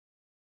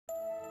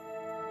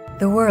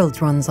The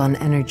world runs on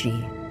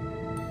energy.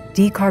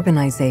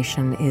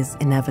 Decarbonization is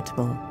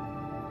inevitable.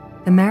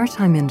 The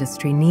maritime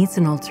industry needs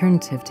an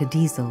alternative to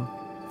diesel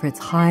for its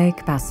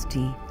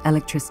high-capacity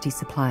electricity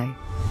supply.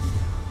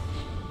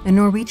 A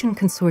Norwegian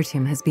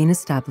consortium has been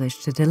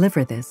established to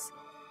deliver this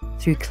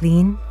through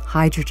clean,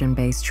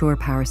 hydrogen-based shore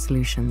power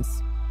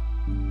solutions.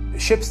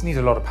 Ships need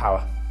a lot of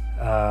power.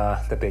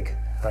 They're big,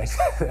 right?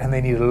 And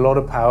they need a lot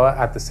of power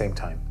at the same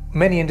time.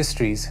 Many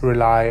industries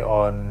rely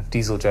on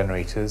diesel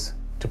generators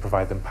to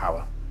provide them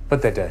power,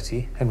 but they're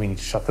dirty and we need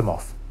to shut them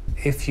off.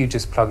 If you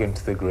just plug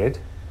into the grid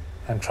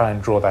and try and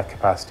draw that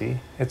capacity,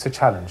 it's a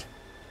challenge.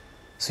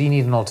 So you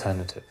need an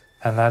alternative.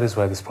 And that is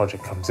where this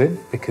project comes in,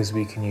 because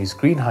we can use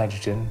green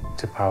hydrogen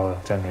to power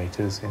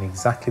generators in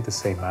exactly the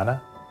same manner.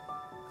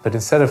 But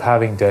instead of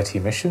having dirty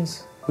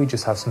emissions, we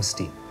just have some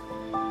steam.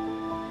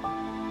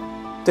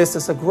 This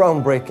is a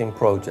groundbreaking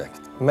project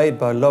made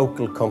by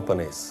local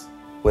companies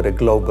with a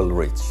global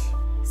reach.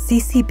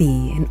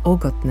 CCB in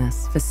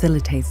Ågotnes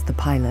facilitates the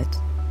pilot.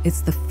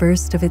 It's the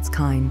first of its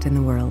kind in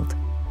the world.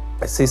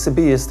 CCB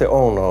is the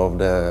owner of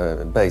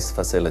the base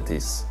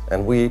facilities,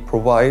 and we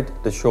provide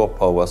the shore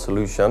power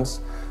solutions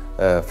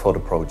for the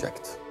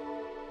project.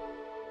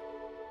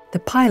 The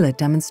pilot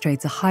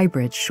demonstrates a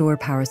hybrid shore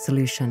power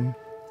solution,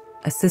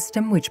 a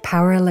system which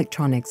power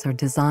electronics are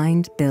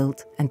designed,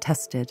 built and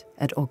tested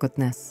at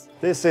Ågotnes.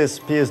 This is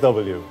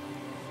PSW.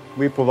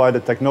 We provide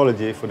the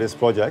technology for this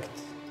project.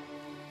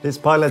 This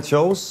pilot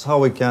shows how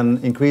we can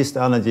increase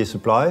the energy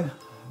supply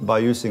by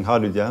using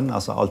hydrogen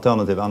as an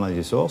alternative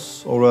energy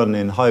source or run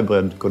in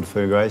hybrid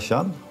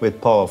configuration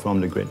with power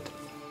from the grid.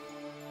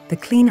 The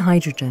clean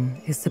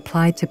hydrogen is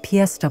supplied to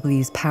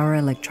PSW's power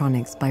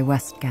electronics by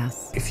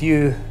Westgass. If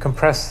you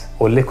compress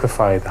or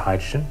liquefy the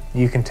hydrogen,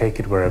 you can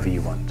take it wherever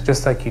you want,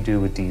 just like you do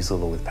with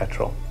diesel or with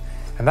petrol.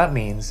 And that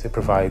means it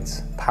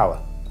provides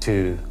power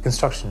to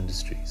construction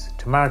industries,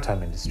 to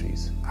maritime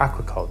industries,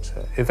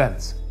 aquaculture,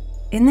 events.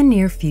 In the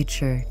near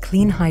future,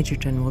 clean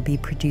hydrogen will be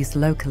produced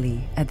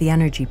locally at the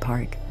Energy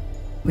Park,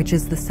 which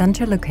is the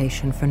center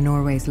location for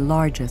Norway's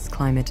largest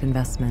climate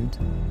investment.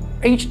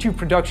 H2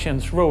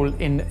 Production's role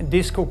in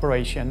this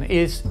cooperation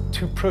is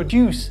to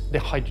produce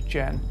the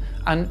hydrogen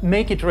and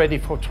make it ready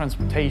for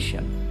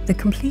transportation. The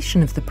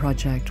completion of the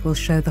project will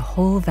show the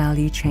whole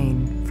value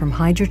chain, from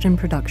hydrogen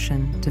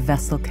production to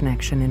vessel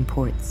connection in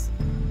ports.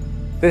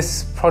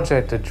 This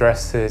project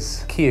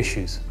addresses key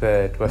issues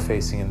that we're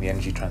facing in the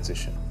energy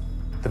transition.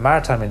 The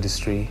maritime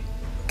industry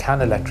can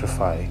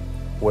electrify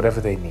whatever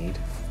they need,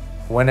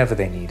 whenever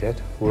they need it,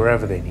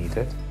 wherever they need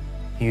it,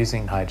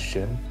 using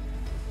hydrogen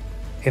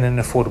in an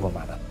affordable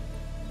manner.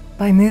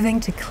 By moving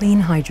to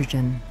clean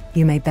hydrogen,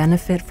 you may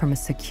benefit from a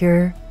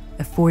secure,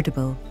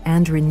 affordable,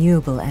 and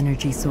renewable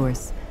energy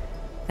source,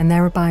 and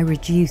thereby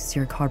reduce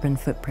your carbon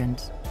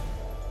footprint.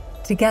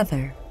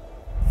 Together,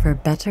 for a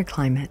better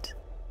climate.